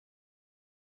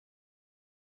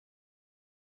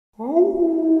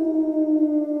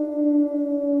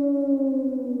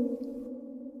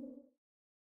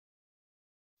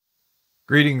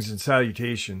Greetings and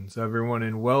salutations, everyone,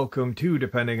 and welcome to,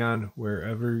 depending on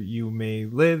wherever you may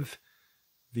live,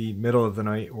 the middle of the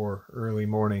night or early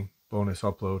morning bonus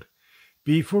upload.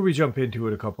 Before we jump into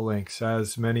it, a couple links.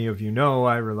 As many of you know,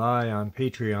 I rely on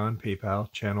Patreon,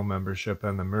 PayPal, channel membership,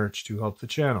 and the merch to help the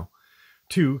channel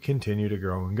to continue to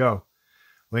grow and go.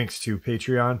 Links to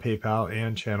Patreon, PayPal,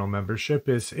 and channel membership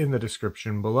is in the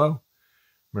description below.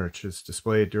 Merch is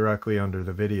displayed directly under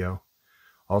the video.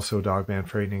 Also, Dogman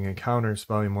Frightening Encounters,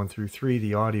 Volume 1 through 3,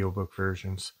 the audiobook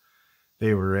versions.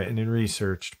 They were written and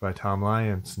researched by Tom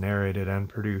Lyons, narrated and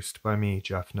produced by me,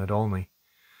 Jeff Nadolny.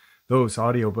 Those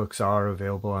audiobooks are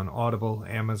available on Audible,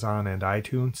 Amazon, and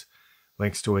iTunes,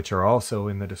 links to which are also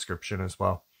in the description as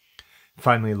well.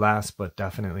 Finally, last but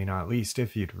definitely not least,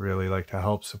 if you'd really like to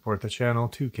help support the channel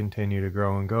to continue to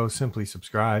grow and go, simply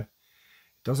subscribe.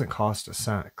 It doesn't cost a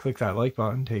cent. Click that like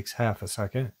button, takes half a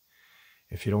second.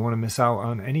 If you don't want to miss out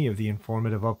on any of the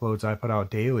informative uploads I put out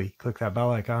daily, click that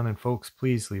bell icon, and folks,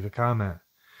 please leave a comment.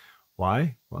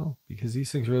 Why? Well, because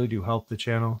these things really do help the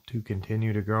channel to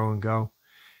continue to grow and go.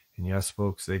 And yes,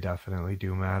 folks, they definitely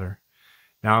do matter.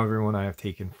 Now, everyone, I have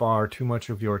taken far too much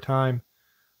of your time.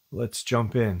 Let's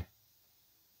jump in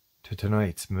to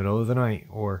tonight's middle of the night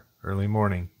or early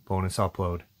morning bonus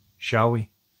upload, shall we?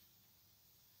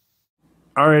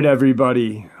 All right,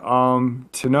 everybody.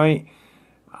 Tonight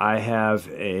I have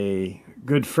a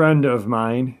good friend of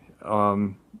mine.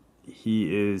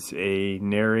 He is a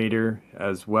narrator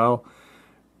as well,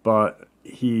 but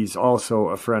he's also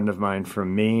a friend of mine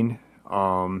from Maine.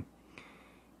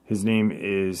 His name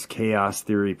is Chaos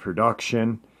Theory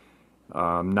Production.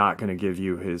 I'm not going to give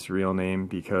you his real name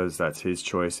because that's his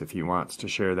choice. If he wants to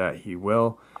share that, he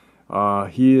will.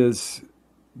 He is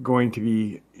going to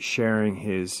be sharing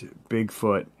his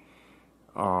Bigfoot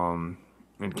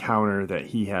encounter that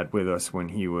he had with us when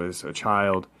he was a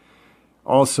child.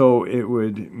 Also, it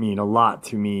would mean a lot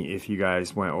to me if you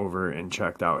guys went over and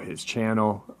checked out his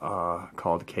channel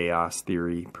called Chaos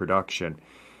Theory Production.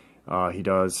 He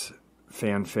does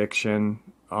fan fiction.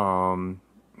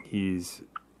 He's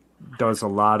does a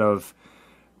lot of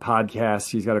podcasts.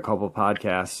 He's got a couple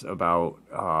podcasts about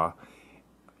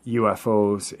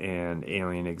UFOs and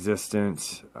alien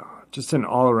existence. Just an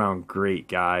all-around great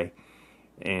guy.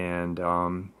 And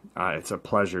it's a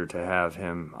pleasure to have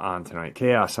him on tonight.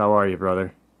 Chaos, how are you,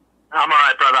 brother? I'm all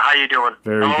right, brother. How you doing?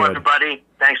 Very Hello, good. everybody.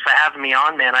 Thanks for having me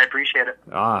on, man. I appreciate it.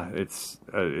 It's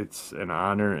an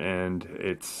honor, and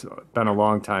it's been a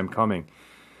long time coming.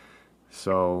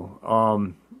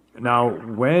 So, now,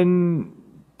 when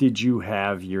did you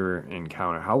have your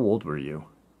encounter? How old were you?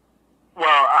 Well,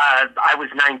 I was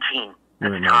 19 You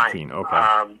were at the time. 19, okay.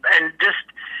 And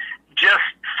just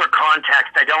for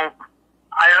context,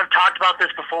 I've talked about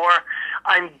this before.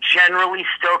 I'm generally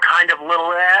still kind of a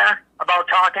little about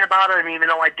talking about it. I mean, even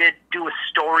though I did do a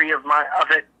story of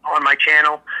it on my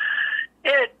channel,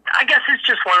 I guess it's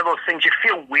just one of those things. You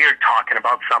feel weird talking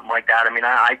about something like that. I mean,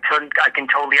 I can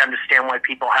totally understand why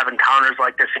people have encounters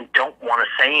like this and don't want to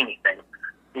say anything.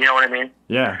 You know what I mean?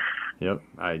 Yeah. Yep,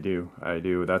 I do.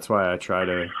 That's why I try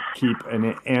to keep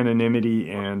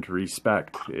anonymity and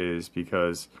respect, is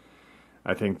because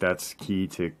I think that's key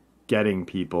to getting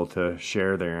people to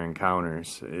share their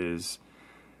encounters, is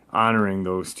honoring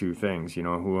those two things. You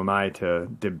know, who am I to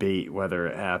debate whether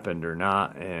it happened or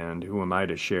not, and who am I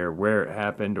to share where it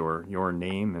happened or your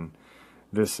name and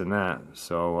this and that.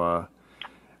 So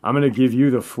I'm going to give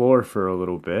you the floor for a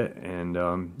little bit, and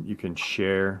you can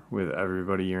share with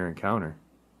everybody your encounter.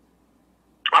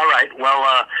 All right.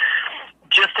 Well,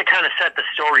 just to kind of set the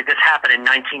story, this happened in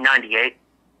 1998. It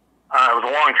was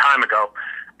a long time ago.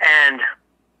 And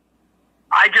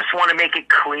I just want to make it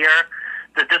clear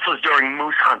that this was during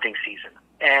moose hunting season.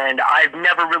 And I've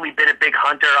never really been a big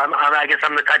hunter. I guess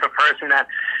I'm the type of person that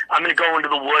I'm going to go into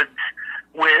the woods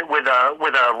with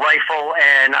a rifle,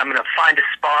 and I'm going to find a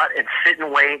spot and sit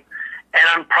and wait, and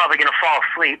I'm probably going to fall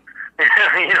asleep.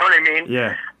 You know what I mean?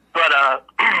 Yeah. But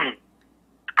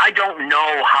I don't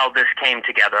know how this came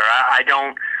together. I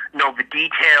don't know the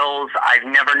details. I've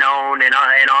never known, and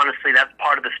honestly, that's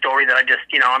part of the story that I just,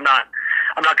 I'm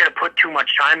not going to put too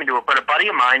much time into it. But a buddy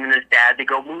of mine and his dad,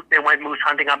 they went moose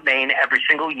hunting up Maine every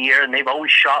single year, and they've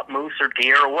always shot moose or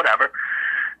deer or whatever.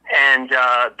 And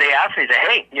they asked me, they said,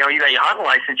 hey, you got your hunting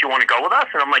license, you want to go with us?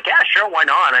 And I'm like, yeah, sure, why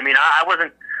not? I mean, I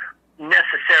wasn't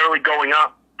necessarily going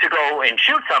up to go and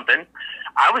shoot something.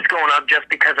 I was going up just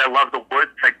because I love the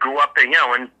woods. I grew up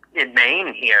in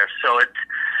Maine here. So it's,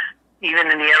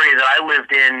 even in the area that I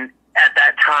lived in, at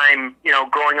that time,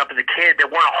 growing up as a kid, there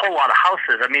weren't a whole lot of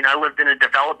houses. I mean, I lived in a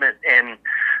development in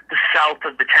the south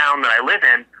of the town that I live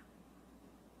in.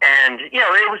 And,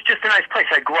 it was just a nice place.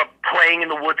 I grew up playing in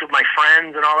the woods with my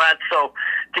friends and all that. So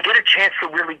to get a chance to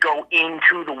really go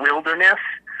into the wilderness,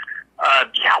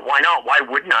 why not? Why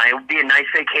wouldn't I? It would be a nice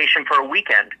vacation for a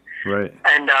weekend. Right.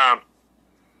 And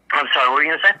I'm sorry, what were you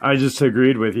going to say? I just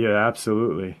agreed with you,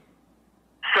 absolutely.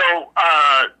 So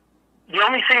the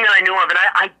only thing that I knew of, and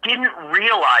I didn't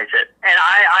realize it, and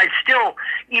I still,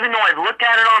 even though I've looked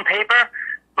at it on paper,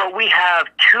 but we have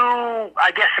two,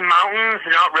 I guess, mountains,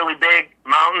 not really big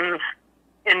mountains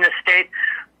in this state,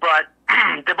 but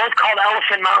they're both called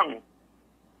Elephant Mountain.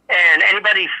 And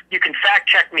anybody, you can fact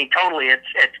check me totally. It's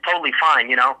totally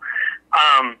fine,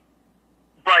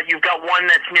 But you've got one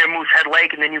that's near Moosehead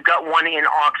Lake, and then you've got one in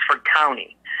Oxford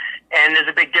County. And there's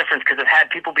a big difference because I've had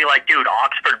people be like, dude,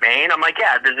 Oxford, Maine? I'm like,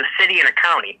 yeah, there's a city and a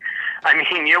county. I mean,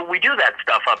 we do that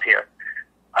stuff up here.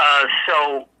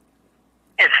 So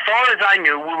as far as I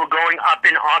knew, we were going up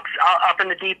in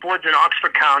the deep woods in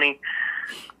Oxford County.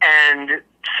 And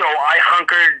so I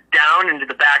hunkered down into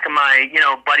the back of my,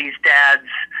 buddy's dad's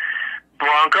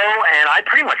Bronco, and I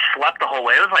pretty much slept the whole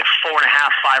way. It was like 4.5,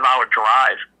 5-hour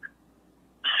drive.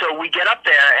 So we get up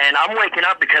there, and I'm waking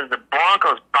up because the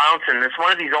Bronco's bouncing. It's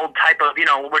one of these old type of,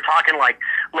 we're talking like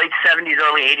late 70s,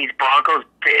 early 80s Broncos,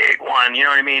 big one, you know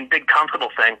what I mean? Big, comfortable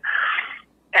thing.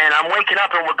 And I'm waking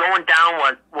up, and we're going down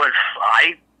what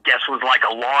I guess was like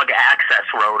a log access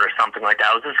road or something like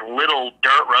that. It was this little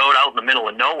dirt road out in the middle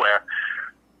of nowhere.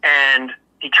 And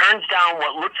he turns down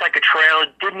what looks like a trail.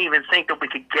 Didn't even think that we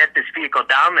could get this vehicle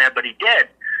down there, but he did.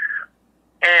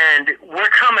 And we're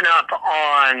coming up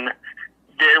on...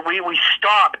 We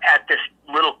stop at this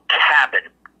little cabin,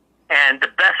 and the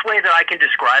best way that I can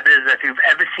describe it is if you've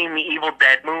ever seen the Evil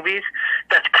Dead movies,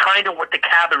 that's kind of what the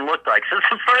cabin looked like. So it's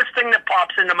the first thing that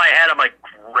pops into my head. I'm like,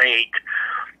 great,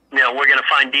 we're going to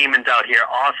find demons out here.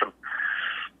 Awesome.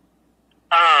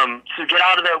 So we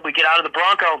get out of the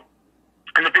Bronco,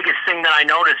 and the biggest thing that I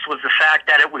noticed was the fact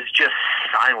that it was just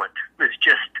silent. It's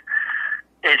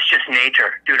just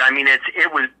nature, dude. I mean, it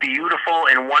was beautiful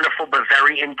and wonderful, but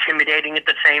very intimidating at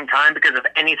the same time, because if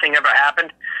anything ever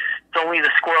happened, it's only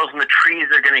the squirrels in the trees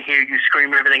that are going to hear you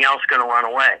scream, and everything else is going to run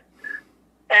away.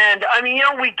 And, I mean,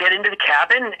 we get into the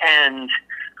cabin, and,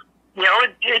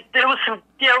 there was some,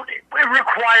 it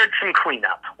required some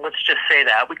cleanup. Let's just say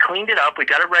that. We cleaned it up. We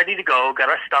got it ready to go, got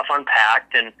our stuff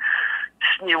unpacked, and,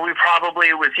 it was,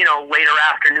 later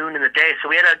afternoon in the day, so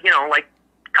we had a,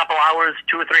 couple hours,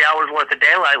 2 or 3 hours worth of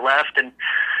daylight left, and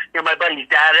my buddy's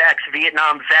dad,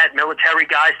 ex-Vietnam vet, military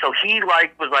guy, so he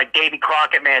was like Davy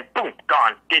Crockett, man, boom,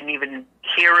 gone. Didn't even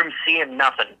hear him, see him,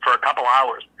 nothing for a couple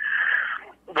hours.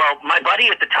 Well, my buddy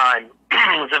at the time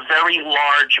was a very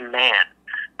large man,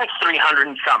 like 300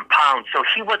 and some pounds, so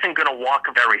he wasn't going to walk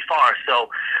very far. So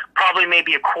probably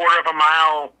maybe a quarter of a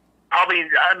mile, probably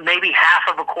maybe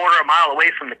half of a quarter of a mile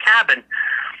away from the cabin,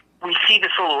 we see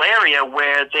this little area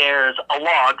where there's a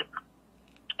log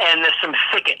and there's some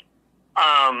thicket.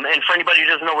 And for anybody who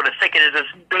doesn't know what a thicket is, it's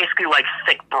basically like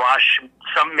thick brush,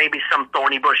 maybe some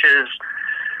thorny bushes.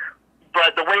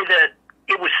 But the way that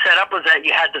it was set up was that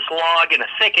you had this log and a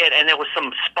thicket, and there was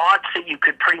some spots that you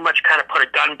could pretty much kind of put a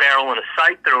gun barrel and a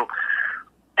sight through.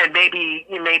 And maybe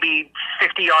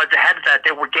 50 yards ahead of that,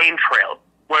 there were game trails,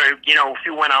 where, if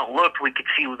you went out and looked, we could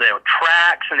see there were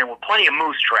tracks, and there were plenty of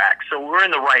moose tracks, so we're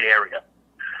in the right area.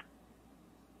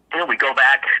 We go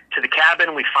back to the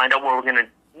cabin, we find out where we're going to,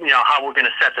 how we're going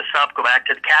to set this up, go back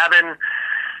to the cabin,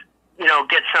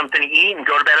 get something to eat, and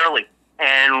go to bed early.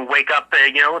 And wake up,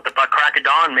 at the butt crack of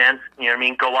dawn, man. You know what I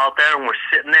mean? Go out there, and we're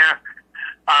sitting there.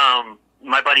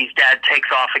 My buddy's dad takes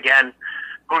off again.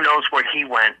 Who knows where he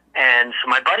went? And so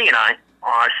my buddy and I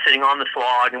are sitting on this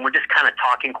log, and we're just kind of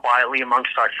talking quietly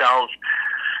amongst ourselves.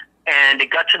 And it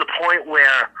got to the point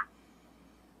where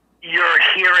you're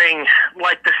hearing,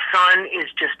 like, the sun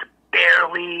is just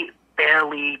barely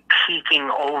peeking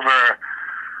over.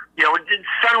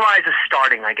 Sunrise is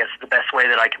starting, I guess is the best way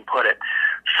that I can put it.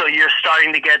 So you're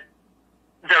starting to get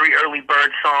very early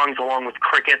bird songs along with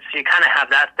crickets. You kind of have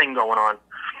that thing going on.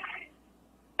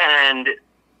 And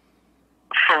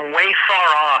from way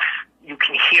far off, you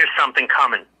can hear something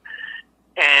coming.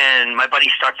 And my buddy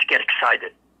starts to get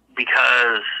excited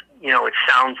because, it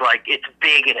sounds like it's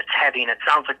big and it's heavy, and it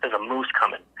sounds like there's a moose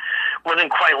coming. Wasn't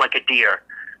quite like a deer.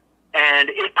 And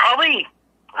it probably,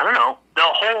 I don't know, the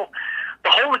whole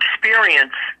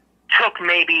experience took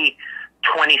maybe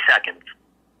 20 seconds.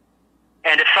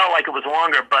 And it felt like it was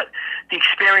longer, but the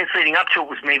experience leading up to it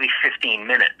was maybe 15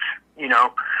 minutes,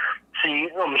 So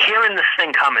I'm hearing this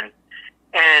thing coming,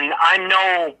 And I'm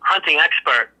no hunting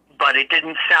expert, but it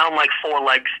didn't sound like four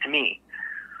legs to me.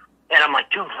 And I'm like,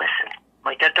 dude, listen.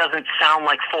 Like, that doesn't sound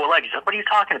like four legs. He's like, what are you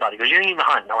talking about? He goes, you didn't even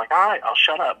hunt. And I'm like, all right, I'll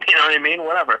shut up. You know what I mean?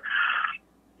 Whatever.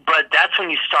 But that's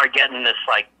when you start getting this,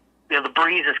 like, you know, the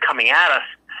breeze is coming at us.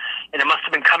 And it must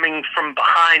have been coming from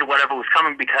behind whatever was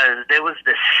coming, because there was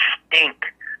this stink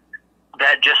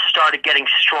that just started getting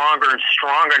stronger and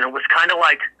stronger. And it was kind of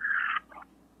like,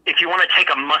 if you want to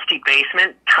take a musty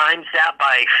basement, times that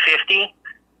by 50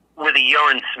 with a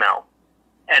urine smell.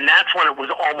 And that's when it was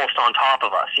almost on top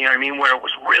of us, you know what I mean, where it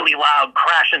was really loud,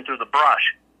 crashing through the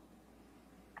brush.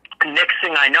 And next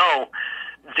thing I know,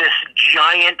 this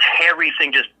giant, hairy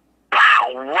thing just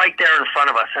right there in front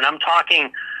of us. And I'm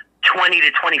talking 20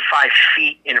 to 25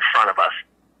 feet in front of us.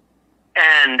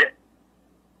 And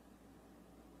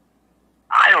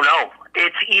I don't know.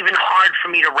 It's even hard for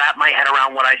me to wrap my head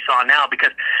around what I saw now,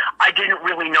 because I didn't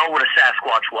really know what a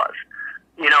Sasquatch was.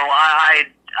 You know,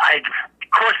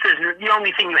 of course, the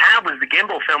only thing you have was the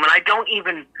gimbal film, and I don't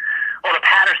even, or the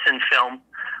Patterson film.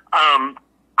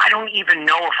 I don't even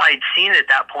know if I had seen it at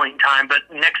that point in time, but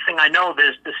next thing I know,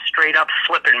 there's this straight up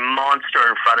flipping monster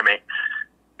in front of me.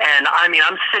 And I mean,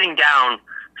 I'm sitting down,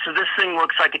 so this thing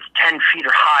looks like it's 10 feet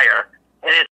or higher,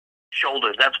 and it's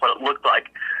shoulders. That's what it looked like.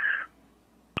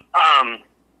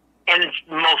 And it's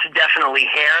most definitely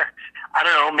hair. I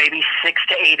don't know, maybe 6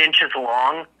 to 8 inches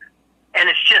long. And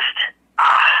it's just,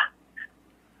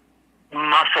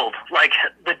 muscled. Like,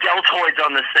 the deltoids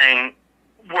on this thing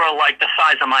were like the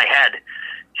size of my head.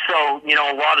 So, you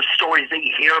know, a lot of stories that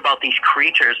you hear about these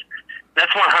creatures,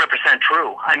 that's 100%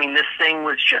 true. I mean, this thing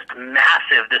was just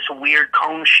massive. This weird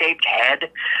cone-shaped head,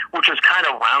 which was kind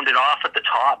of rounded off at the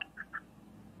top.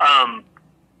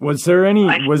 Was there any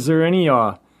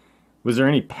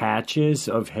patches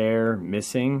of hair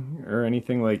missing or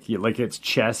anything, like its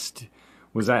chest?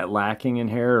 Was that lacking in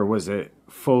hair, or was it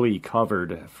fully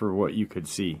covered for what you could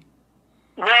see?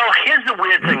 Well, here's the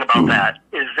weird thing about that,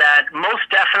 is that most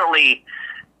definitely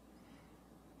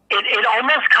it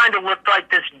almost kind of looked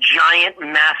like this giant,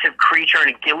 massive creature in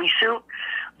a ghillie suit.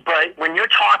 But when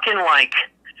you're talking like,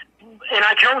 and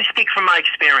I can only speak from my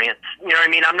experience, you know what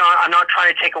I mean? I'm not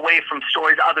trying to take away from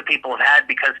stories other people have had,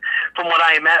 because from what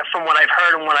I've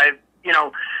heard and what I've, you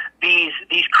know, these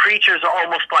creatures are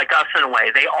almost like us in a way.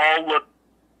 They all look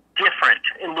different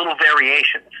in little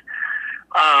variations.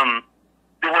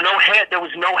 There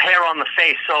was no hair on the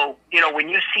face. So, you know, when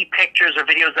you see pictures or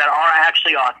videos that are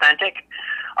actually authentic,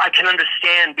 I can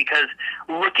understand, because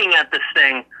looking at this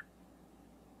thing,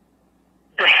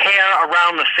 the hair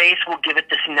around the face will give it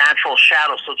this natural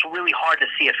shadow, so it's really hard to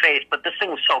see a face. But this thing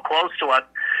was so close to us,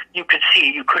 you could see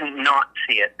it. You couldn't not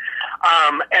see it.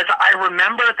 As I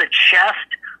remember, the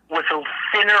chest was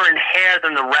thinner in hair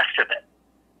than the rest of it,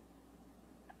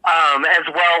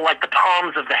 as well, like the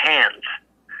palms of the hands.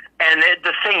 And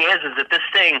the thing is that this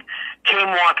thing came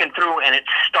walking through, and it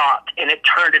stopped, and it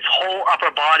turned its whole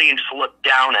upper body and just looked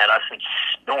down at us and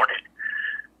snorted.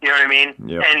 You know what I mean?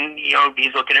 Yep. And, you know,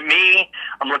 he's looking at me,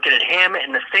 I'm looking at him,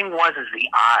 and the thing is the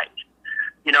eyes.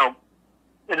 You know,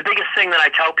 the biggest thing that I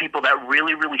tell people that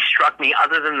really, really struck me,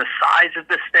 other than the size of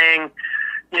this thing,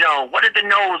 you know, what did the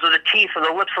nose or the teeth or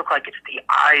the lips look like? It's the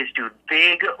eyes, dude.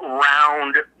 Big,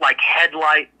 round, like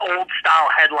old-style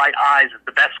headlight eyes is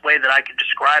the best way that I could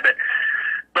describe it.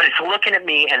 But it's looking at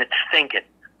me, and it's thinking.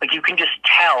 Like, you can just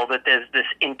tell that there's this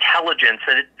intelligence,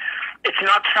 that it's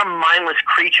not some mindless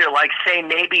creature like, say,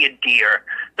 maybe a deer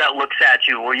that looks at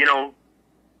you, or, you know,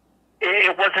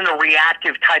 it wasn't a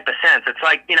reactive type of sense. It's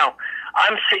like, you know,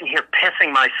 I'm sitting here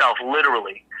pissing myself,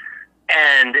 literally,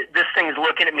 and this thing's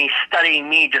looking at me, studying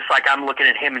me, just like I'm looking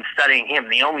at him and studying him.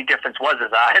 The only difference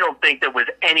is I don't think there was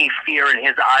any fear in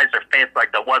his eyes or face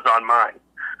like there was on mine.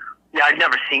 Yeah, I'd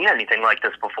never seen anything like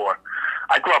this before.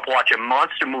 I grew up watching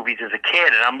monster movies as a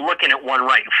kid, and I'm looking at one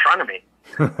right in front of me.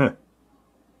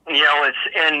 You know,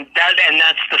 and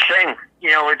that's the thing.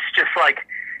 You know, it's just like,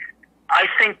 I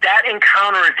think that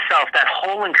encounter itself, that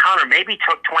whole encounter, maybe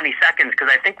took 20 seconds, because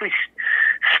I think we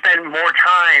spent more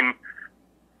time,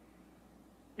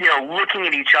 you know, looking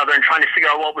at each other and trying to figure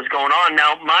out what was going on.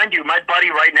 Now, mind you, my buddy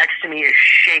right next to me is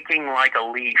shaking like a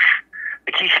leaf.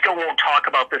 Like, he still won't talk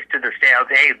about this to this day. I was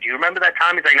like, hey, do you remember that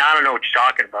time? He's like, no, I don't know what you're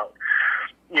talking about.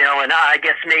 You know, and I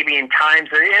guess maybe in times,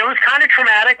 it was kind of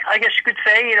traumatic, I guess you could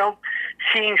say, you know,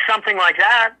 seeing something like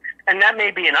that. And that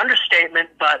may be an understatement,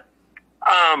 but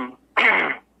a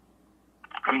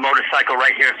motorcycle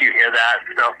right here, if you hear that.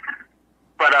 So,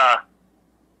 but,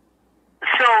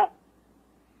 so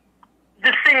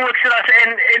this thing looks at us,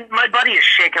 and my buddy is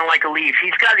shaking like a leaf.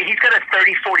 He's got a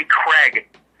 30-40 Craig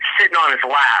sitting on his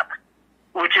lap.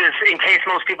 which is, in case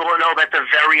most people don't know, that's a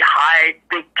very high,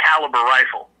 big caliber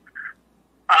rifle.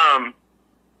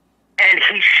 And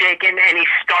he's shaking, and he's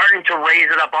starting to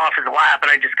raise it up off his lap, and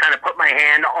I just kind of put my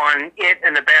hand on it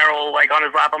and the barrel, like on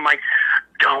his lap. I'm like,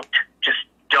 don't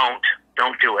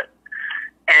do it.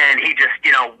 And he just,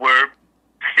 we're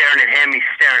staring at him, he's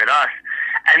staring at us,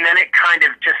 and then it kind of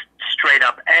just straight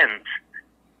up ends.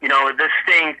 This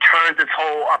thing turns its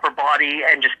whole upper body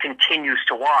and just continues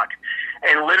to walk.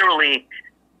 And literally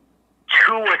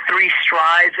 2 or 3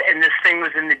 strides, and this thing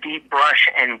was in the deep brush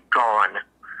and gone.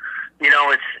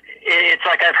 It's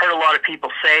like I've heard a lot of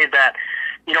people say that,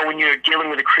 when you're dealing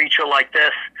with a creature like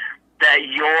this, that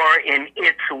you're in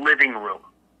its living room.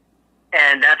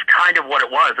 And that's kind of what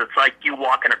it was. It's like you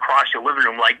walking across your living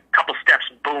room, like a couple steps,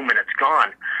 boom, and it's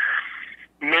gone.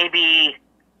 Maybe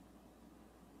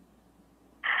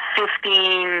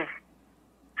 15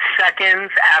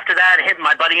 seconds after that,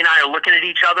 my buddy and I are looking at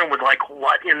each other and we're like,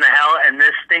 what in the hell? And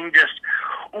this thing just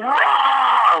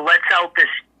lets out this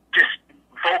just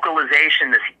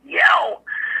vocalization, this yell.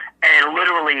 And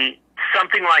literally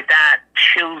something like that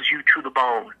chills you to the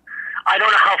bone. I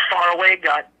don't know how far away it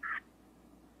got,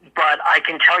 but I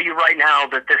can tell you right now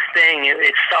that this thing,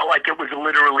 it felt like it was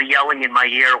literally yelling in my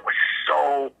ear. It was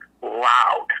so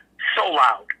loud, so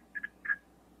loud.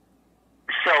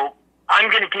 So I'm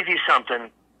going to give you something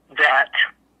that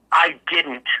I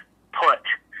didn't put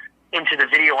into the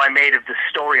video I made of this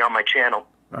story on my channel.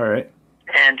 All right.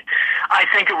 And I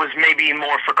think it was maybe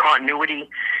more for continuity.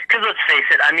 Because let's face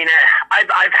it, I mean,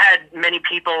 I've had many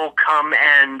people come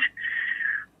and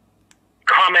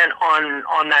comment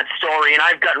on that story, and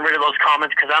I've gotten rid of those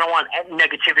comments because I don't want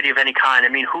negativity of any kind. I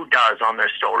mean, who does on their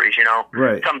stories,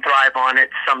 Right. Some thrive on it,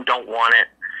 some don't want it.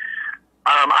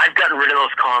 I've gotten rid of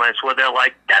those comments where they're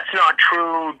like, that's not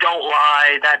true, don't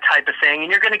lie, that type of thing.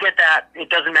 And you're going to get that. It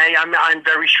doesn't matter. I'm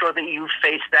very sure that you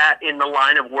face that in the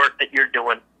line of work that you're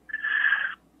doing.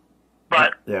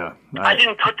 But yeah, I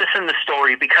didn't put this in the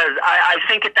story because I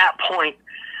think at that point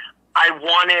I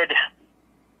wanted...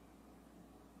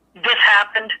 This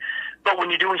happened, but when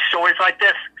you're doing stories like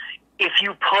this, if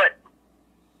you put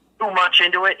too much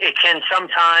into it, it can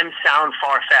sometimes sound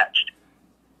far-fetched.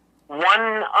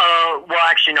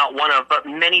 Actually not one of, but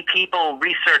many people,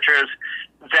 researchers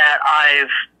that I've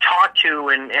talked to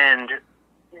and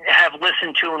have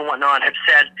listened to and whatnot have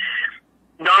said,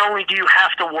 not only do you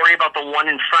have to worry about the one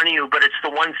in front of you, but it's the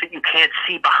ones that you can't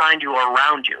see behind you or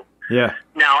around you. Yeah.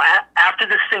 Now, after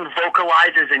this thing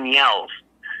vocalizes and yells,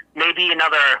 maybe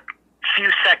another few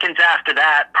seconds after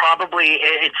that, probably,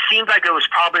 it seemed like it was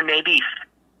probably maybe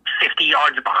 50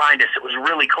 yards behind us. It was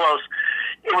really close.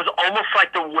 It was almost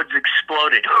like the woods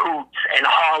exploded, hoots and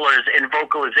hollers and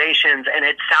vocalizations, and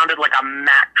it sounded like a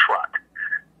Mack truck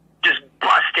just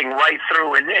busting right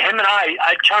through. And him and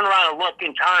I turned around and looked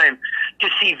in time to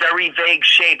see very vague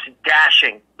shapes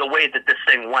dashing the way that this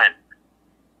thing went,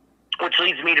 which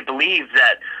leads me to believe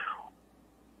that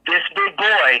this big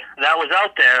boy that was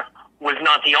out there was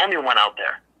not the only one out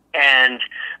there. And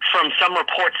from some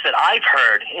reports that I've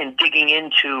heard in digging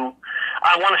into,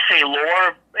 I want to say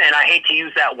lore, and I hate to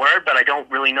use that word, but I don't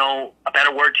really know a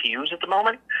better word to use at the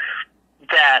moment,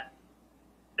 that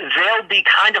they'll be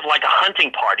kind of like a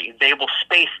hunting party. They will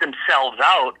space themselves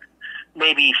out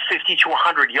maybe 50 to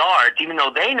 100 yards, even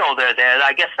though they know they're there.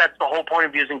 I guess that's the whole point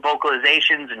of using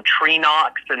vocalizations and tree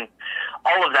knocks and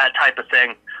all of that type of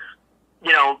thing.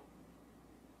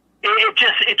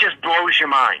 It just blows your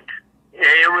mind.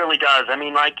 It really does. I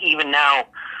mean, like, even now,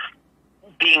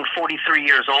 being 43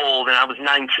 years old, and I was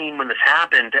 19 when this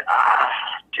happened,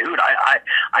 dude,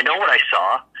 I know what I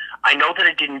saw. I know that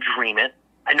I didn't dream it.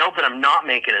 I know that I'm not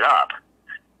making it up.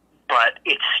 But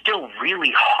it's still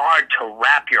really hard to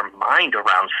wrap your mind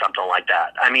around something like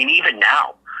that. I mean, even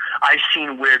now, I've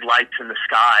seen weird lights in the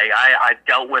sky.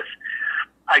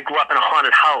 I grew up in a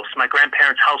haunted house. My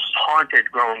grandparents' house was haunted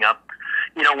growing up.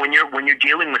 When you're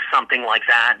dealing with something like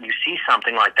that, and you see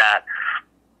something like that,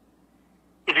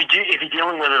 if you're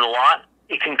dealing with it a lot,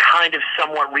 it can kind of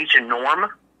somewhat reach a norm.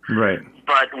 Right.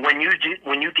 But when you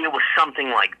deal with something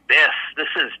like this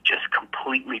is just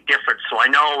completely different. So I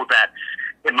know that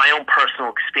in my own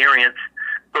personal experience,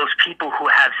 those people who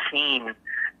have seen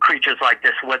creatures like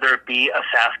this, whether it be a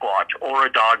Sasquatch or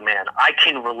a Dogman, I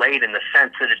can relate in the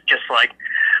sense that it's just like,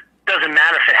 doesn't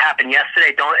matter if it happened yesterday.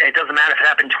 It doesn't matter if it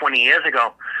happened 20 years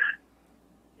ago.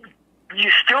 You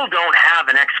still don't have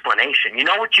an explanation. You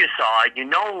know what you saw. You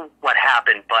know what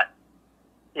happened, but,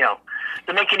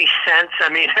 doesn't make any sense. I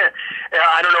mean,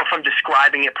 I don't know if I'm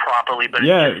describing it properly, but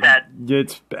yeah, it's just that.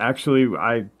 It's actually,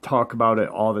 I talk about it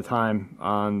all the time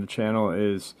on the channel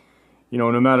is,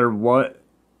 no matter what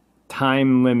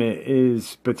time limit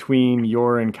is between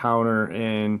your encounter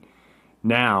and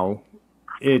now,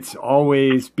 it's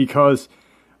always because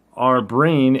our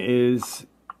brain is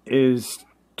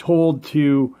told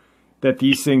to that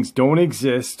these things don't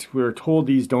exist. We're told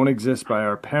these don't exist by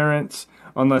our parents,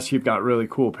 unless you've got really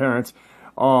cool parents,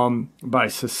 by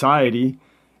society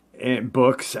and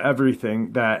books,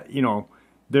 everything, that, you know,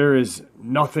 there is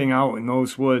nothing out in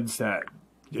those woods that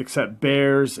except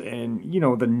bears and, you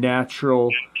know, the natural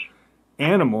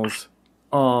animals.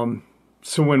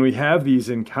 So when we have these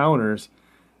encounters,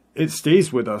 it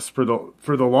stays with us for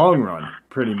the long run,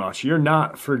 pretty much. You're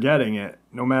not forgetting it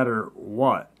no matter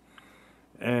what.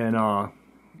 And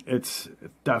it's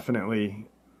definitely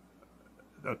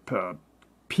a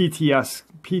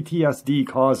PTSD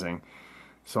causing.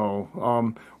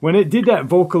 So when it did that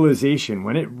vocalization,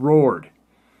 when it roared,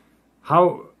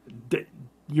 how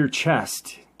your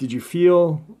chest, did you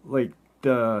feel like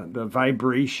the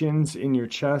vibrations in your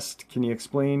chest? Can you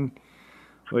explain?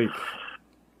 Like,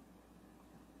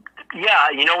 yeah,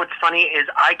 you know what's funny is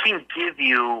I can give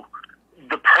you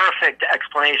the perfect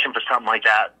explanation for something like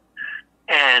that.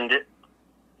 And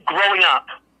growing up,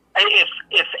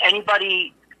 if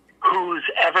anybody who's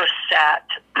ever sat,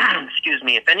 excuse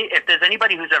me, if there's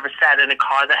anybody who's ever sat in a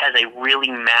car that has a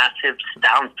really massive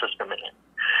sound system in it,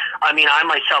 I mean, I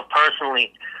myself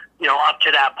personally, you know, up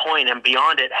to that point and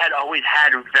beyond it, had always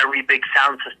had very big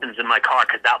sound systems in my car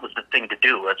because that was the thing to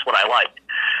do. That's what I liked.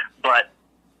 But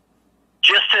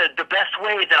the best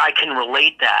way that I can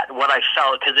relate that, what I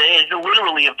felt, because it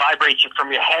literally vibrates you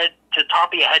from your head to the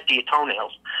top of your head to your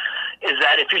toenails, is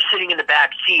that if you're sitting in the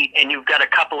back seat and you've got a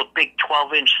couple of big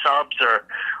 12-inch subs or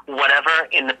whatever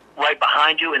right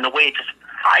behind you, and the way it just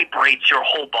vibrates your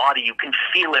whole body, you can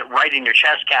feel it right in your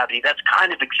chest cavity. That's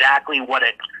kind of exactly what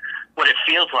it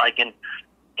feels like. And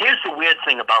here's the weird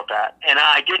thing about that, and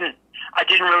I didn't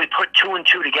really put two and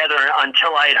two together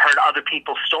until I had heard other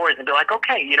people's stories and be like,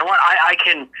 okay, you know what, I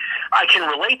can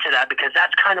relate to that, because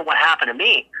that's kind of what happened to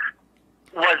me,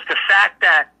 was the fact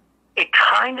that it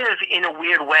kind of, in a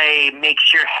weird way,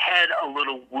 makes your head a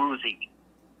little woozy.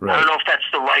 Right. I don't know if that's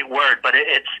the right word, but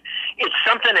it's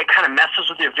something that kind of messes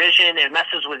with your vision. It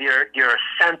messes with your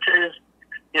senses.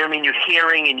 You know what I mean? Your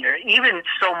hearing and even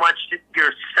so much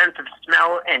your sense of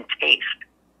smell and taste.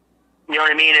 You know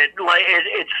what I mean?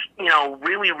 It's you know,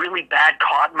 really, really bad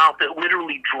cotton mouth that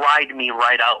literally dried me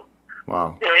right out.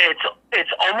 Wow.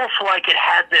 It's almost like it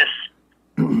had this,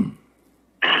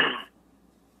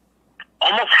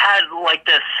 almost had like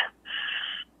this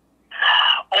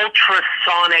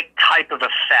ultrasonic type of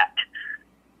effect.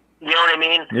 You know what I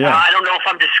mean? Yeah. I don't know if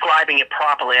I'm describing it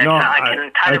properly. I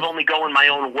can kind of only go in my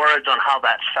own words on how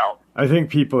that felt. I think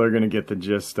people are going to get the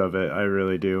gist of it. I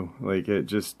really do. Like,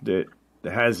 it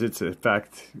has its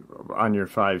effect on your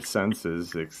five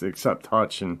senses, except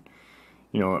touch, and,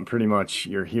 you know, pretty much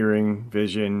your hearing,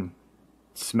 vision,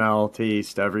 smell,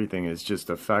 taste, everything is just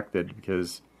affected,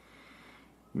 because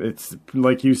it's,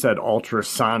 like you said,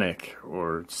 ultrasonic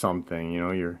or something. You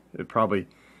know,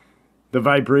 the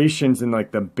vibrations and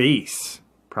like the bass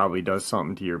probably does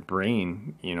something to your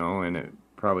brain, you know, and it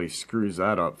probably screws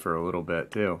that up for a little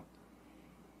bit too.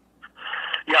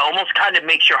 Yeah, almost kind of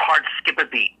makes your heart skip a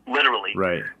beat, literally.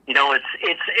 Right. You know, it's,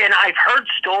 and I've heard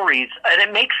stories, and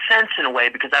it makes sense in a way,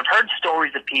 because I've heard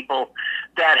stories of people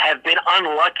that have been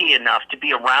unlucky enough to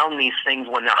be around these things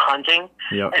when they're hunting,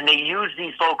 yep. And they use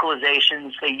these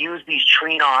vocalizations, they use these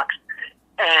tree knocks,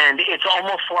 and it's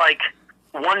almost like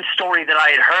one story that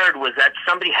I had heard was that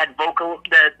somebody had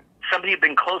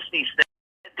been close to these things.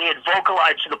 They had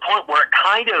vocalized to the point where it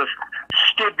kind of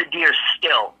stood the deer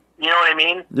still. You know what I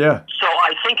mean? Yeah. So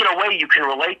I think in a way you can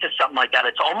relate to something like that.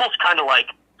 It's almost kind of like,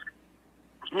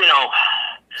 you know,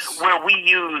 where we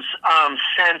use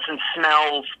scents and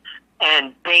smells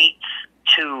and baits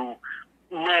to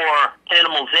lure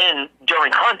animals in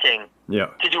during hunting. Yeah.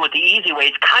 To do it the easy way.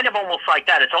 It's kind of almost like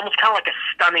that. It's almost kind of like a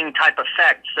stunning type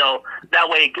effect. So that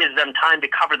way it gives them time to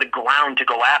cover the ground to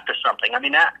go after something. I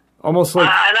mean, that almost like,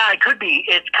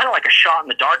 it's kind of like a shot in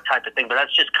the dark type of thing, but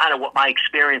that's just kind of what my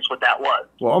experience with that was.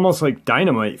 Well, almost like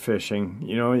dynamite fishing.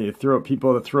 You know,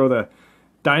 people that throw the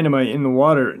dynamite in the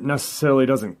water, it necessarily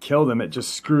doesn't kill them. It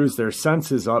just screws their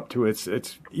senses up to its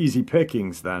easy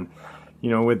pickings then, you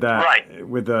know, with that, right.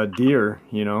 With a deer,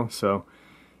 you know, so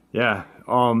yeah.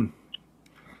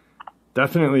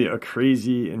 Definitely a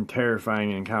crazy and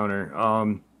terrifying encounter.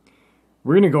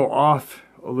 We're going to go off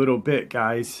a little bit,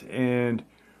 guys, and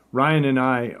Ryan and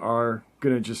I are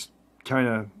going to just kind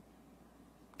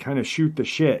of shoot the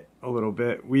shit a little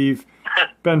bit. We've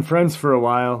been friends for a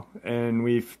while, and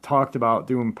we've talked about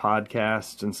doing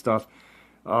podcasts and stuff.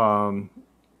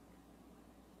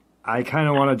 I kind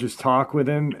of want to just talk with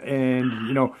him. And,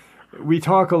 you know, we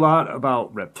talk a lot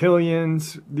about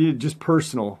reptilians, just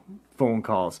personal phone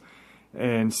calls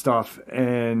and stuff.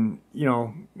 And, you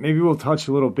know, maybe we'll touch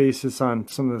a little basis on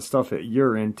some of the stuff that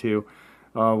you're into.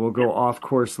 We'll go off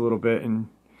course a little bit and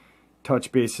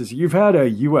touch bases. You've had a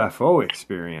UFO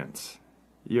experience.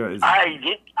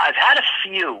 I've had a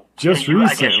few. Just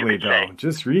recently, though.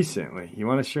 Just recently. You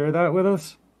want to share that with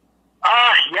us?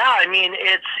 Yeah. I mean,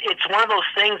 it's one of those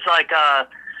things like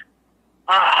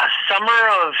summer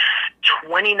of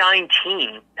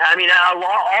 2019. I mean,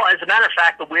 as a matter of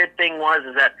fact, the weird thing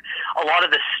is that a lot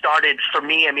of this started for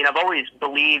me. I mean, I've always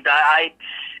believed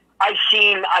I've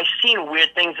seen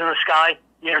weird things in the sky.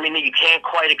 You know what I mean? That you can't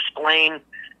quite explain.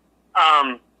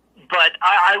 But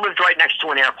I lived right next to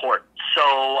an airport, so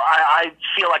I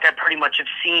feel like I pretty much have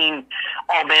seen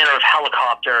all manner of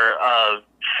helicopter,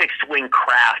 fixed-wing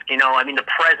craft. You know, I mean, the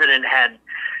president had,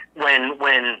 when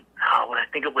I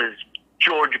think it was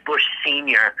George Bush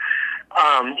Sr.,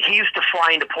 he used to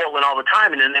fly into Portland all the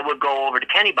time, and then they would go over to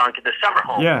Kennebunk at the summer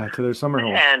home. Yeah, to their summer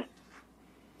home. And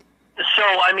so,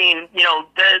 I mean, you know,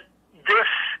 this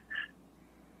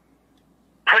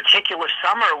particular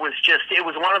summer it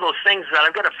was one of those things that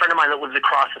I've got a friend of mine that lives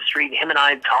across the street. Him and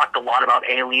I have talked a lot about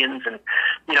aliens, and,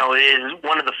 you know, is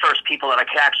one of the first people that I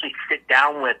could actually sit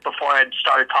down with before I had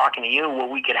started talking to you, where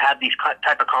we could have these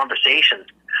type of conversations.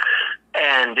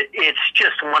 And it's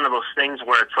just one of those things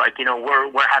where it's like, you know,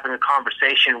 we're having a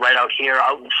conversation right out here,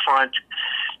 out in front,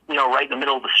 you know, right in the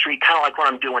middle of the street, kind of like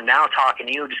what I'm doing now, talking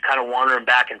to you, just kind of wandering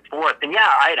back and forth. And yeah,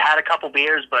 I had a couple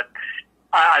beers, but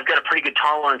I've got a pretty good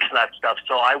tolerance for that stuff,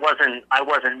 so I wasn't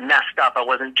messed up. I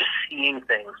wasn't just seeing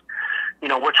things. You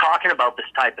know, we're talking about this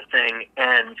type of thing,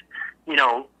 and, you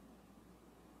know,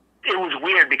 it was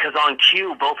weird because on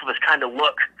cue, both of us kind of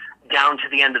look down to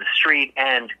the end of the street,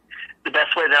 and the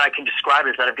best way that I can describe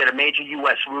it is that I've got a major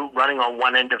U.S. route running on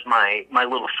one end of my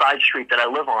little side street that I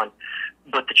live on,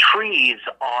 but the trees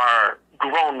are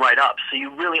grown right up, so you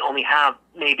really only have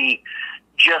maybe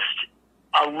just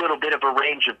a little bit of a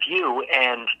range of view.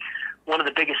 And one of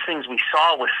the biggest things we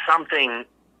saw was something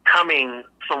coming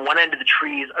from one end of the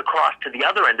trees across to the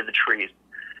other end of the trees.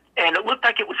 And it looked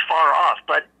like it was far off,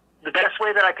 but the best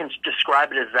way that I can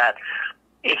describe it is that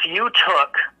if you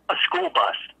took a school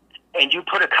bus and you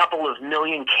put a couple of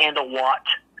million candle watt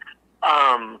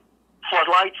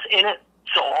floodlights in it,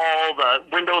 so all the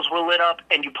windows were lit up,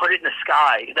 and you put it in the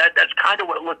sky, that's kind of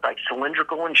what it looked like,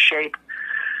 cylindrical in shape.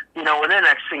 You know, and then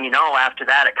next thing you know, after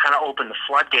that, it kind of opened the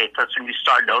floodgates. That's when you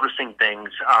start noticing things,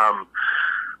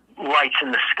 lights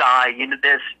in the sky. You know,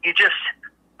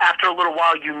 after a little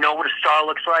while, you know what a star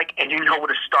looks like, and you know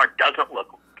what a star doesn't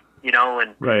look like. You know,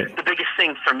 and right. The biggest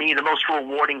thing for me, the most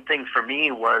rewarding thing for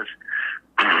me was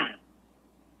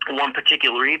one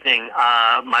particular evening,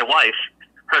 my wife,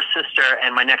 her sister,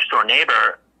 and my next door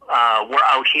neighbor were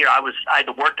out here. I had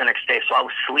to work the next day, so I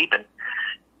was sleeping.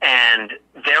 And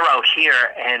they're out here,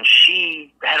 and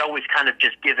she had always kind of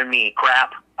just given me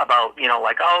crap about, you know,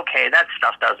 like, oh, okay, that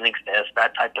stuff doesn't exist,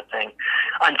 that type of thing,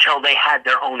 until they had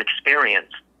their own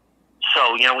experience.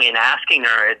 So, you know, in asking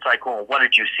her, it's like, well, what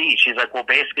did you see? She's like, well,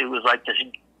 basically it was like this,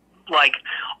 like,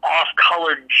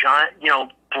 off-colored, giant, you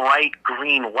know, bright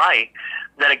green light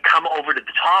that had come over to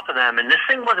the top of them, and this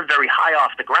thing wasn't very high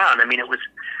off the ground. I mean, it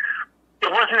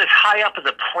wasn't as high up as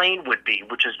a plane would be,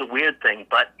 which is the weird thing,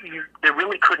 but they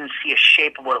really couldn't see a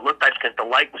shape of what it looked like because the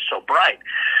light was so bright.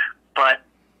 But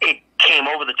it came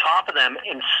over the top of them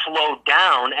and slowed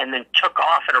down and then took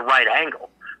off at a right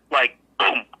angle. Like,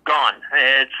 boom, gone.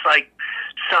 It's like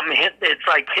it's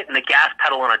like hitting the gas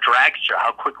pedal on a dragster,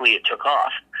 how quickly it took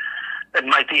off. It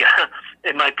might be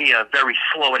a very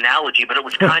slow analogy, but it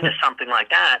was kind of something like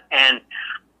that.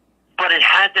 But it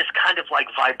had this kind of like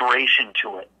vibration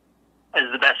to it,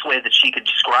 is the best way that she could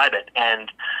describe it. And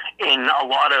in a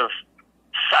lot of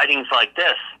sightings like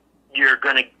this, you're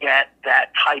going to get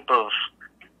that type of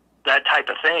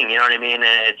thing. You know what I mean?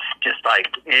 And it's just like,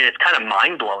 it's kind of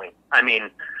mind blowing. I mean,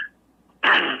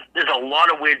 there's a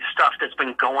lot of weird stuff that's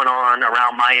been going on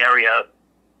around my area.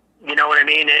 You know what I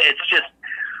mean? It's just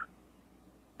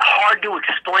hard to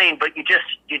explain, but you just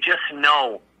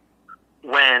know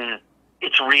when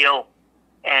it's real.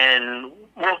 And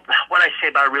well, what I say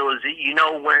about real is that you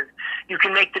know where you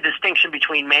can make the distinction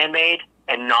between man-made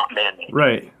and not man-made.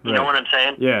 Right. You know what I'm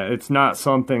saying? Yeah, it's not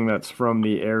something that's from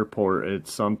the airport.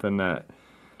 It's something that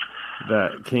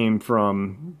came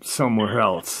from somewhere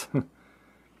else.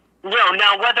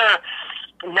 Now whether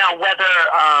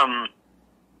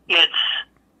it's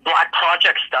Black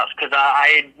Project stuff, because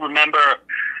I remember,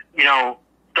 you know,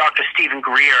 Dr. Stephen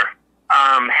Greer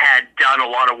had done a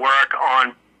lot of work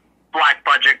on black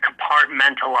budget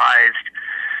compartmentalized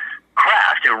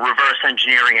craft, reverse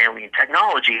engineering alien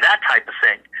technology, that type of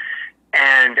thing.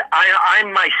 And I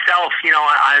myself,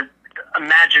 I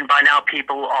imagine by now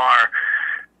people are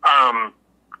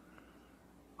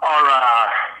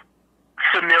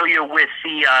familiar with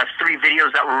the 3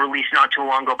 videos that were released not too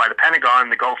long ago by the Pentagon,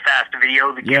 the Go Fast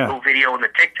video, the Gimbal video, and the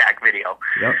Tic Tac video.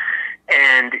 Yep.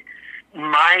 And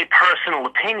my personal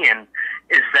opinion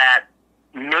is that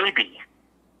maybe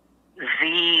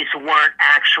these weren't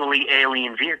actually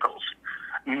alien vehicles.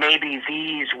 Maybe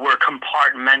these were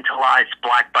compartmentalized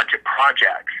black budget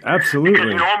projects. Absolutely.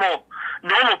 Because normal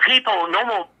people, and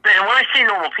when I say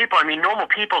normal people, I mean normal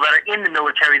people that are in the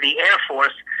military, the Air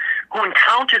Force, who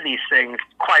encounter these things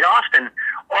quite often,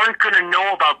 aren't going to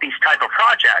know about these type of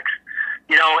projects.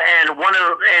 And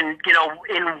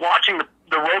in watching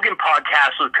the Rogan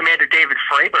podcast with Commander David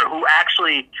Fravor, who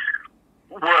actually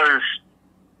was,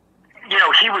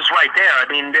 he was right there. I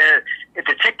mean,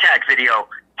 the Tic Tac video,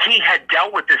 he had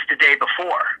dealt with this the day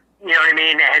before. You know what I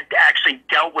mean? Had actually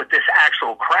dealt with this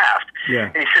actual craft. Yeah.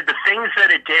 And he said the things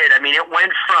that it did, I mean, it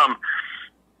went from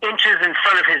inches in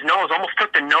front of his nose, almost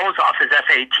took the nose off his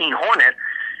F-18 Hornet,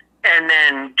 and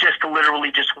then just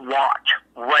literally just walked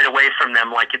right away from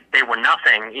them like they were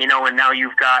nothing, and now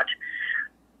you've got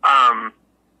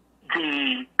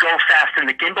the Go Fast and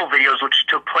the Gimbal videos, which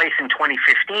took place in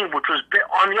 2015, which was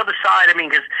on the other side. I mean,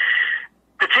 because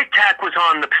the Tic Tac was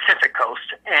on the Pacific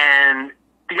coast, and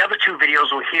the other 2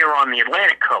 videos were here on the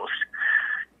Atlantic coast.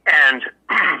 And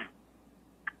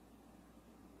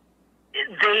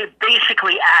they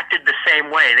basically acted the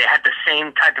same way. They had the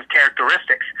same type of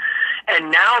characteristics.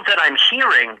 And now that I'm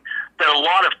hearing that a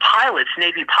lot of pilots,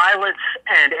 Navy pilots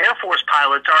and Air Force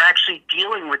pilots, are actually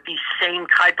dealing with these same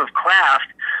type of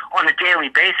craft on a daily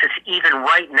basis, even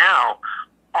right now,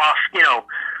 off,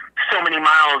 so many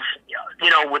miles,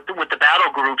 with the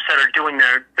battle groups that are doing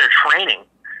their training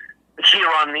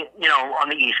here on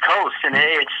the East Coast. And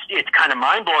it's kind of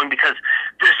mind-blowing because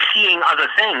they're seeing other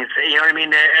things. You know what I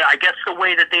mean? I guess the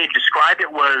way that they described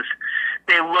it was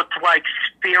they looked like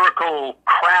spherical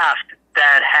craft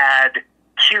that had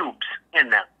cubes in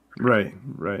them. Right.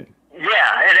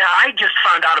 Yeah, and I just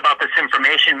found out about this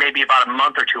information maybe about a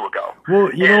month or 2 ago.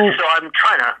 Well, so I'm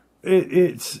trying to...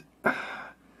 It's...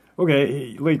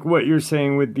 Okay, like what you're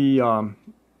saying with the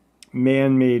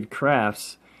man-made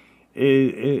crafts,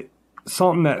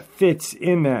 something that fits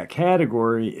in that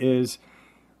category is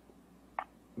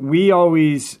we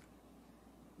always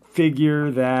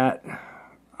figure that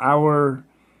our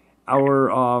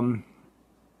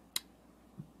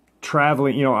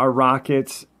traveling, our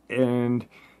rockets and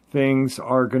things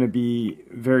are going to be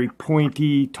very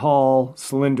pointy, tall,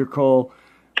 cylindrical,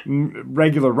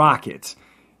 regular rockets.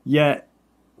 Yet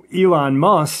Elon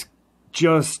Musk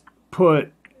just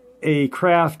put a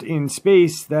craft in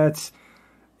space that's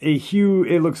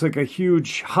it looks like a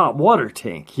huge hot water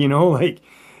tank, like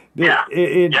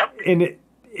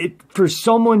for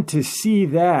someone to see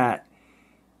that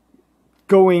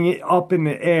going up in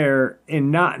the air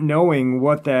and not knowing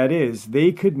what that is,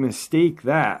 they could mistake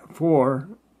that for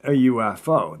a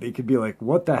UFO. They could be like,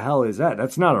 what the hell is that?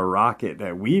 That's not a rocket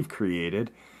that we've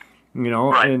created,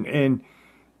 Right. And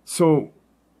so,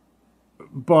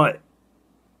 but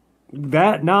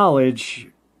that knowledge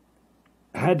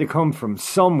had to come from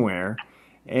somewhere,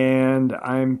 and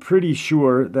I'm pretty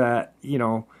sure that,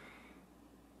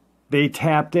 they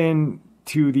tapped in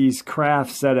to these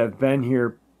crafts that have been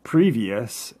here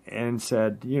previous and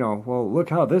said, well, look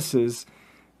how this is.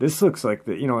 This looks like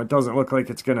that, it doesn't look like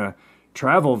it's going to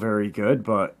travel very good,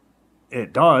 but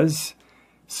it does.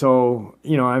 So,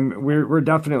 we're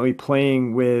definitely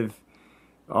playing with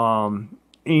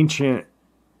ancient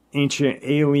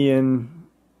alien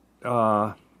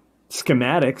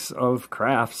schematics of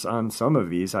crafts on some of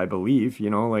these, I believe,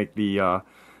 like the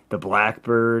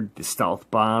Blackbird, the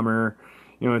stealth bomber.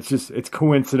 It's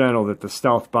coincidental that the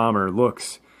stealth bomber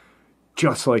looks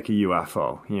just like a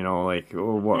UFO,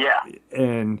 what? Yeah.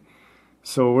 And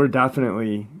so we're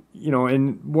definitely,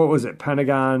 and what was it,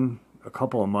 Pentagon a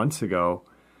couple of months ago,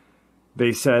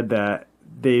 they said that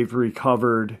they've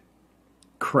recovered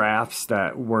crafts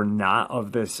that were not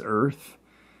of this earth.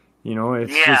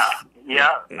 It's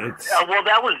well,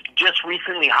 that was just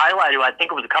recently highlighted. I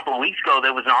think it was a couple of weeks ago.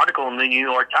 There was an article in the New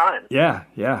York Times. Yeah.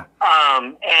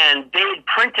 And they had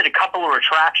printed a couple of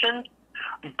retractions,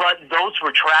 but those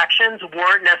retractions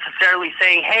weren't necessarily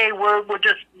saying, "Hey,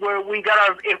 we got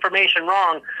our information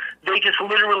wrong." They just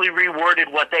literally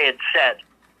reworded what they had said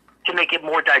to make it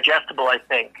more digestible, I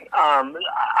think.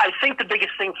 I think the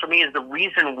biggest thing for me is the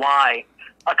reason why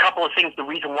a couple of things. The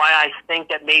reason why I think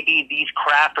that maybe these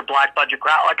craft or black budget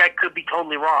craft, like I could be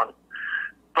totally wrong,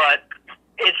 but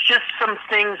it's just some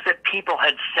things that people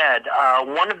had said.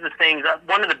 One of the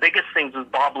biggest things was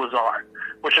Bob Lazar,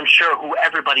 which I'm sure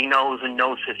everybody knows and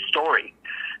knows his story.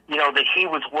 You know, that he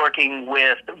was working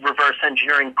with reverse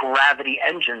engineering gravity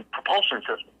engine propulsion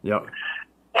systems. Yep.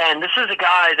 And this is a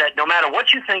guy that no matter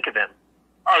what you think of him,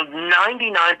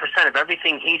 99% of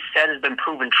everything he said has been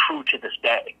proven true to this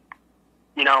day.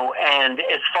 You know, and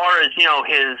as far as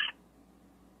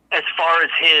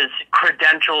his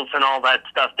credentials and all that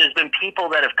stuff, there's been people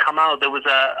that have come out. There was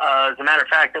as a matter of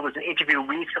fact, there was an interview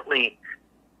recently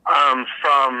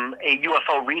from a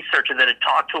UFO researcher that had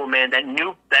talked to a man that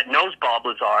knows Bob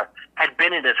Lazar, had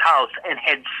been in his house and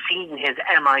had seen his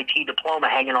MIT diploma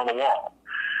hanging on the wall.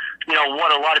 You know,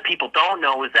 what a lot of people don't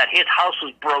know is that his house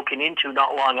was broken into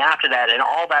not long after that, and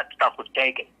all that stuff was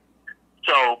taken.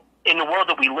 So in the world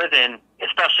that we live in,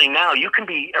 especially now, you can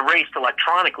be erased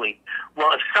electronically.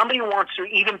 Well, if somebody wants to,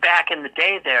 even back in the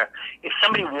day there, if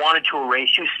somebody wanted to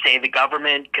erase you, say the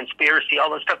government, conspiracy,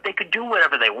 all that stuff, they could do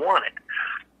whatever they wanted.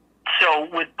 So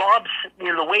with Bob's,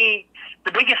 you know,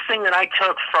 the biggest thing that I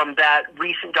took from that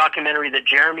recent documentary that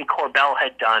Jeremy Corbell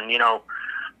had done, you know,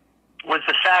 was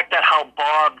the fact that how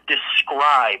Bob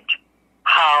described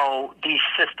how these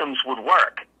systems would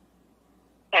work.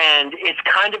 And it's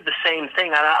kind of the same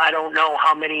thing. I don't know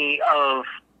how many of,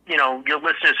 you know, your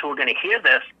listeners who are going to hear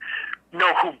this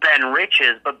know who Ben Rich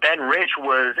is, but Ben Rich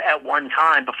was at one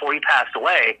time, before he passed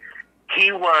away,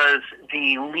 he was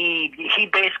the lead. He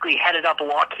basically headed up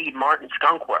Lockheed Martin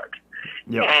Skunk Works.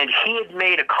 Yep. And he had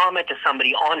made a comment to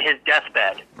somebody on his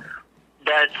deathbed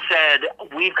that said,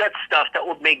 we've got stuff that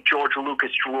would make George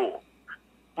Lucas drool.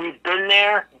 We've been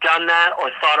there, done that, or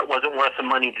thought it wasn't worth the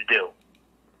money to do.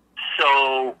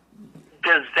 So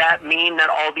does that mean that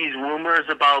all these rumors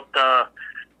about the,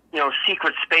 you know,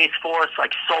 secret space force,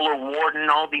 like Solar Warden,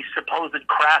 all these supposed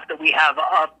craft that we have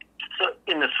up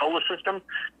in the solar system,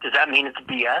 does that mean it's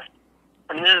BS?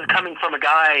 I mean, this is coming from a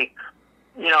guy,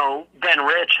 you know, Ben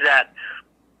Rich, that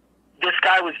this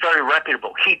guy was very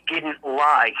reputable. He didn't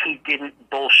lie. He didn't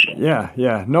bullshit.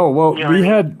 Yeah. No, well, you know we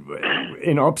what I mean? had,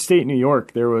 in upstate New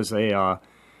York, there was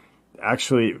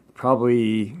actually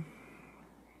probably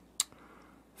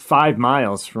 5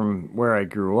 miles from where I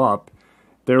grew up,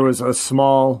 there was a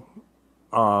small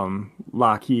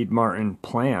Lockheed Martin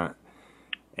plant,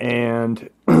 and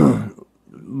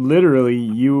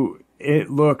literally it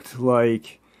looked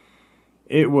like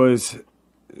it was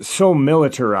so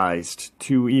militarized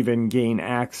to even gain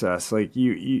access. Like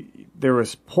there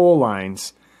was pole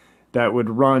lines that would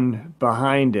run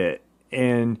behind it,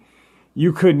 and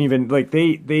you couldn't even, like,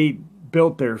 they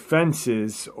built their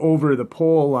fences over the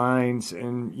pole lines,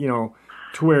 and, you know,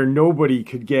 to where nobody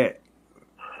could get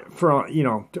from, you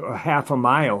know, a half a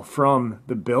mile from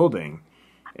the building.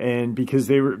 And because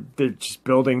they're just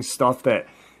building stuff that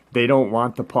they don't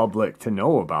want the public to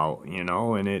know about, you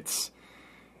know, and it's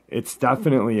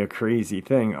definitely a crazy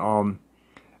thing.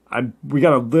 We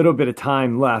got a little bit of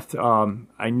time left.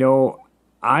 I know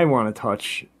I want to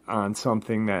touch on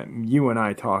something that you and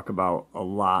I talk about a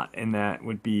lot, and that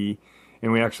would be,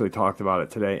 and we actually talked about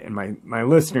it today, and my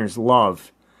listeners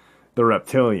love the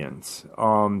reptilians.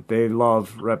 They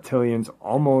love reptilians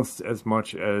almost as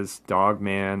much as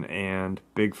Dogman and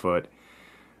Bigfoot.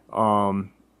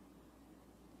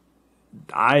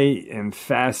 I am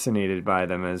fascinated by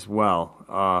them as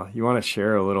well. You want to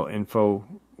share a little info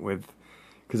with,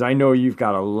 because I know you've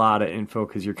got a lot of info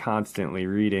because you're constantly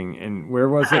reading. And where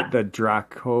was it? The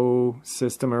Draco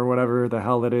system or whatever the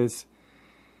hell it is?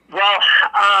 Well,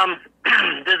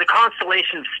 there's a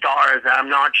constellation of stars. I'm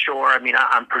not sure. I mean,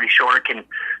 I'm pretty sure it can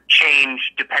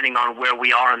change depending on where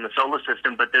we are in the solar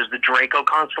system, but there's the Draco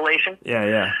constellation.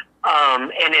 Yeah.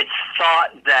 And it's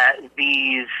thought that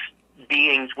these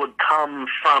beings would come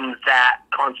from that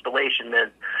constellation.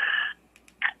 There's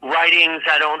writings,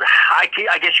 I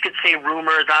guess you could say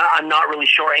rumors. I'm not really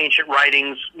sure. Ancient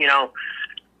writings, you know,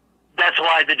 that's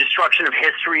why the destruction of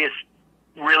history is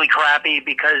really crappy,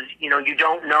 because, you know, you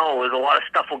don't know. There's a lot of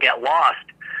stuff will get lost.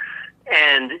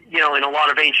 And, you know, in a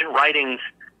lot of ancient writings,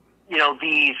 you know,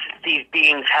 these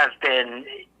beings have been,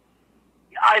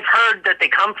 I've heard that they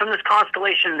come from this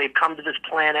constellation, they've come to this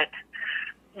planet,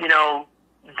 you know,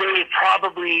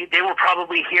 they were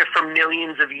probably here for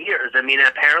millions of years. I mean,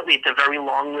 apparently it's a very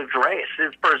long-lived race.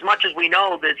 For as much as we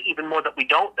know, there's even more that we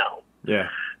don't know. Yeah.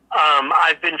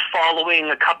 I've been following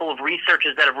a couple of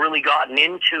researchers that have really gotten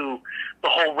into the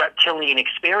whole reptilian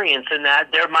experience, and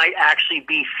that there might actually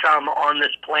be some on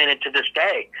this planet to this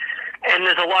day. And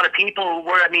there's a lot of people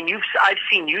where, I mean, I've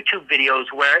seen YouTube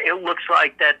videos where it looks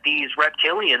like that these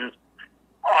reptilians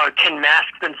can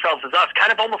mask themselves as us,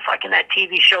 kind of almost like in that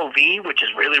TV show V, which is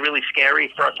really, really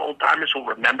scary for us old timers who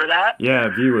remember that. Yeah,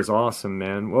 V was awesome,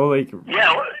 man. Well, like,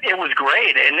 yeah, it was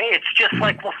great, and it's just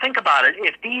like, well, think about it.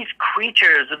 If these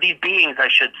creatures, or these beings, I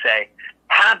should say,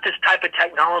 have this type of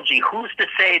technology, who's to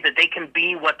say that they can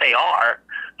be what they are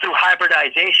through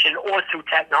hybridization or through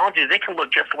technology? They can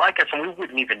look just like us, and we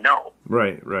wouldn't even know.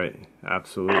 Right,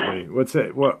 absolutely. What's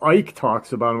it? What Ike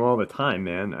talks about them all the time,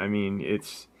 man. I mean,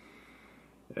 it's.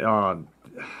 I've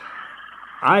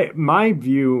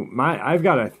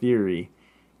got a theory,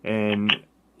 and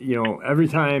every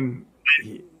time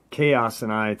Chaos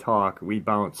and I talk, we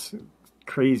bounce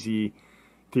crazy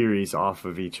theories off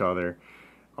of each other.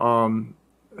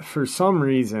 For some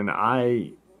reason,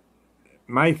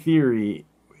 my theory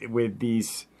with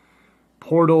these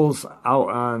portals out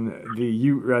on the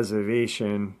Ute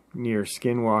Reservation near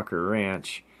Skinwalker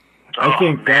Ranch, I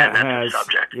think that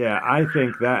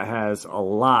has a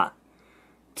lot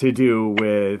to do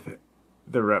with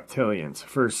the reptilians.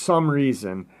 For some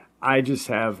reason, I just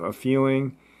have a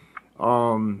feeling,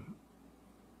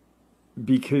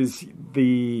 because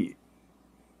the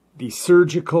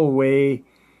surgical way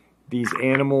these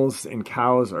animals and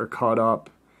cows are cut up,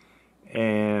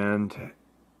 and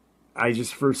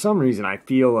for some reason, I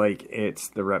feel like it's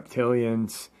the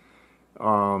reptilians.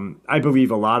 I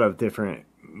believe a lot of different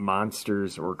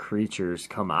monsters or creatures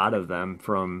come out of them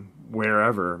from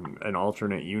wherever, an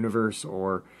alternate universe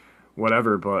or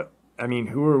whatever. But I mean,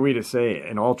 who are we to say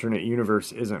an alternate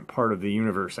universe isn't part of the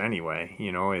universe anyway?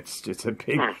 It's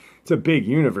a big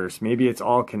universe. Maybe it's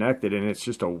all connected and it's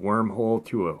just a wormhole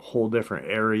to a whole different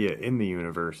area in the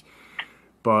universe.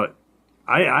 But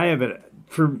I have it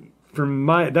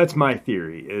that's my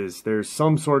theory, is there's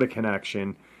some sort of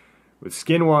connection with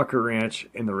Skinwalker Ranch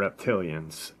and the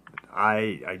reptilians.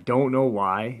 I don't know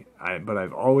why, but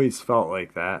I've always felt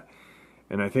like that.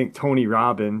 And I think Tony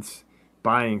Robbins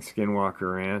buying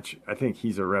Skinwalker Ranch, I think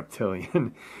he's a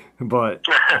reptilian. But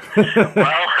well,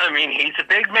 I mean, he's a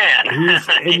big man.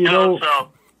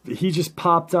 He just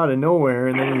popped out of nowhere,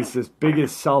 and then he's this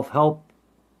biggest self-help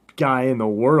guy in the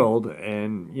world.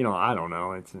 And I don't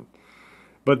know.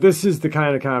 But this is the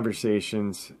kind of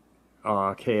conversations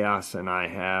Chaos and I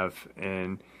have,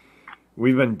 and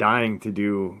we've been dying to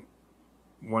do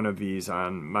one of these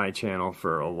on my channel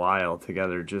for a while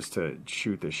together, just to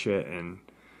shoot the shit and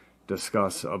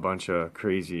discuss a bunch of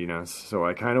craziness. So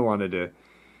I kind of wanted to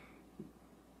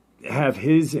have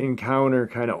his encounter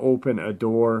kind of open a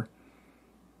door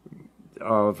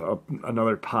of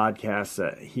another podcast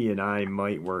that he and I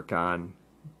might work on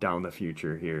down the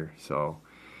future here. So,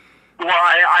 well,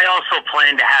 I also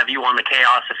plan to have you on the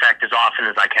Chaos Effect as often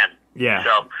as I can. Yeah.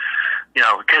 So,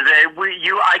 because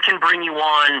I can bring you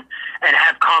on and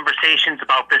have conversations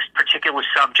about this particular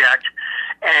subject,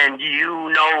 and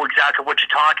you know exactly what you're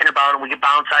talking about, and we can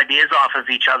bounce ideas off of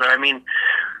each other. I mean,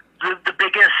 the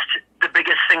biggest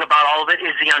thing about all of it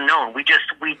is the unknown. We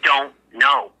don't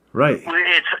know. Right.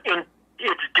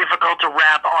 It's difficult to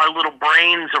wrap our little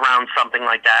brains around something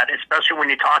like that, especially when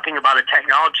you're talking about a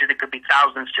technology that could be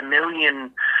thousands to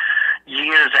million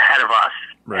years ahead of us.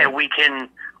 Right. And we can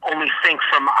only think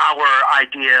from our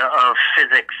idea of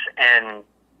physics and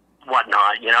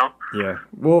whatnot, Yeah.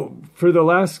 Well, for the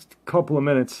last couple of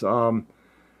minutes,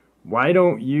 why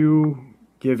don't you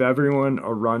give everyone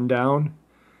a rundown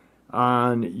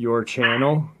on your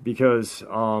channel? Because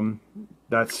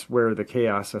that's where the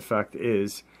Chaos Effect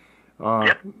is.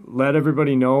 Yep. Let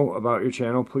everybody know about your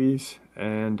channel, please.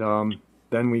 And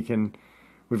then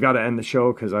we've got to end the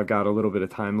show because I've got a little bit of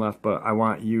time left, but I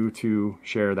want you to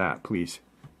share that, please.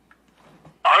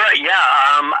 All right, yeah.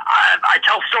 I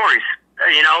tell stories,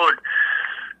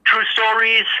 true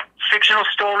stories, fictional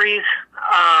stories,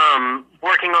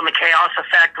 working on the Chaos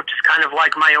Effect, which is kind of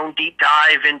like my own deep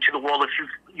dive into the world of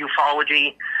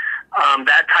ufology,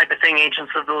 that type of thing, ancient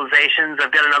civilizations.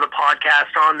 I've got another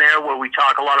podcast on there where we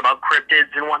talk a lot about cryptids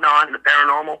and whatnot and the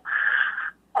paranormal.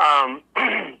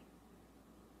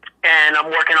 And I'm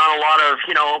working on a lot of,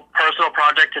 personal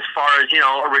projects as far as,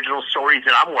 original stories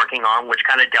that I'm working on, which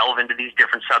kind of delve into these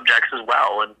different subjects as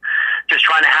well. And just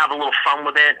trying to have a little fun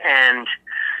with it. And,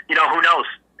 who knows?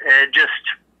 Just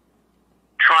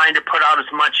trying to put out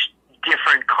as much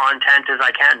different content as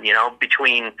I can,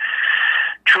 between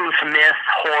truth, myth,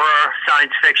 horror,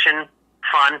 science fiction,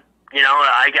 fun.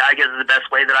 I guess is the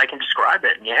best way that I can describe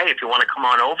it. And, hey, if you want to come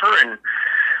on over and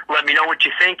let me know what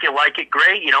you think. You like it,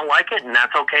 great. You don't like it, and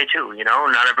that's okay too.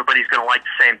 Not everybody's going to like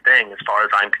the same thing as far as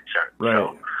I'm concerned. Right,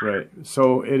 right.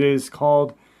 So it is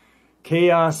called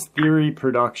Chaos Theory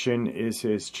Production is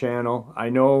his channel. I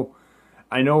know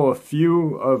a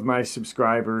few of my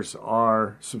subscribers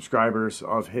are subscribers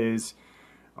of his.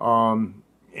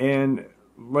 And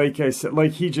like I said,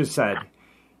 like he just said,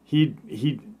 he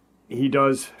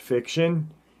does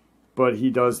fiction, but he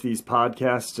does these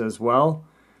podcasts as well.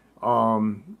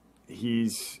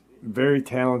 He's very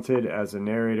talented as a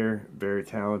narrator, very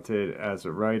talented as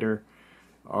a writer.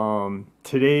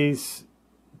 Today's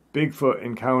Bigfoot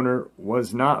encounter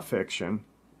was not fiction.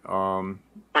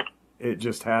 It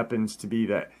just happens to be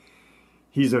that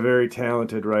he's a very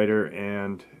talented writer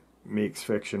and makes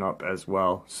fiction up as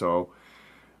well. So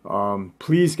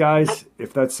please, guys,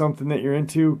 if that's something that you're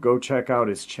into, go check out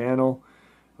his channel.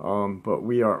 But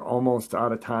we are almost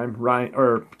out of time. Ryan,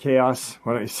 or Chaos,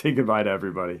 why don't you say goodbye to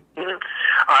everybody?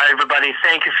 All right, everybody,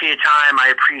 thank you for your time.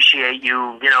 I appreciate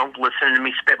you, listening to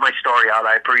me spit my story out.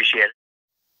 I appreciate it.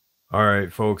 All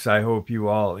right, folks, I hope you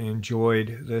all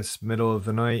enjoyed this middle of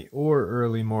the night or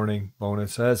early morning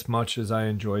bonus as much as I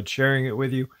enjoyed sharing it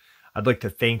with you. I'd like to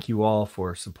thank you all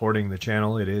for supporting the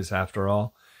channel. It is, after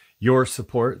all, your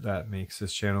support that makes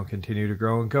this channel continue to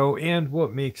grow and go, and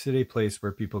what makes it a place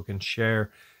where people can share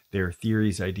their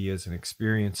theories, ideas, and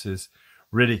experiences,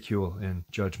 ridicule and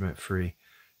judgment-free,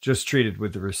 just treated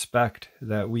with the respect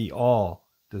that we all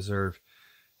deserve.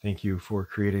 Thank you for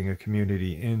creating a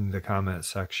community in the comment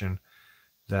section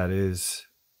that is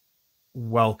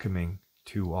welcoming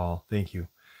to all. Thank you.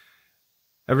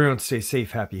 Everyone stay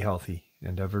safe, happy, healthy,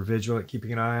 and ever vigilant,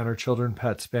 keeping an eye on our children,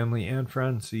 pets, family, and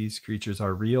friends. These creatures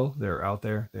are real. They're out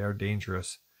there. They are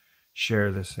dangerous.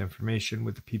 Share this information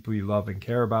with the people you love and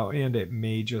care about, and it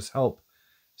may just help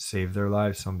save their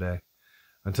lives someday.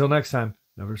 Until next time,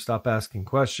 never stop asking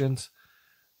questions.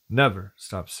 Never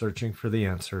stop searching for the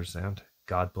answers, and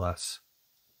God bless.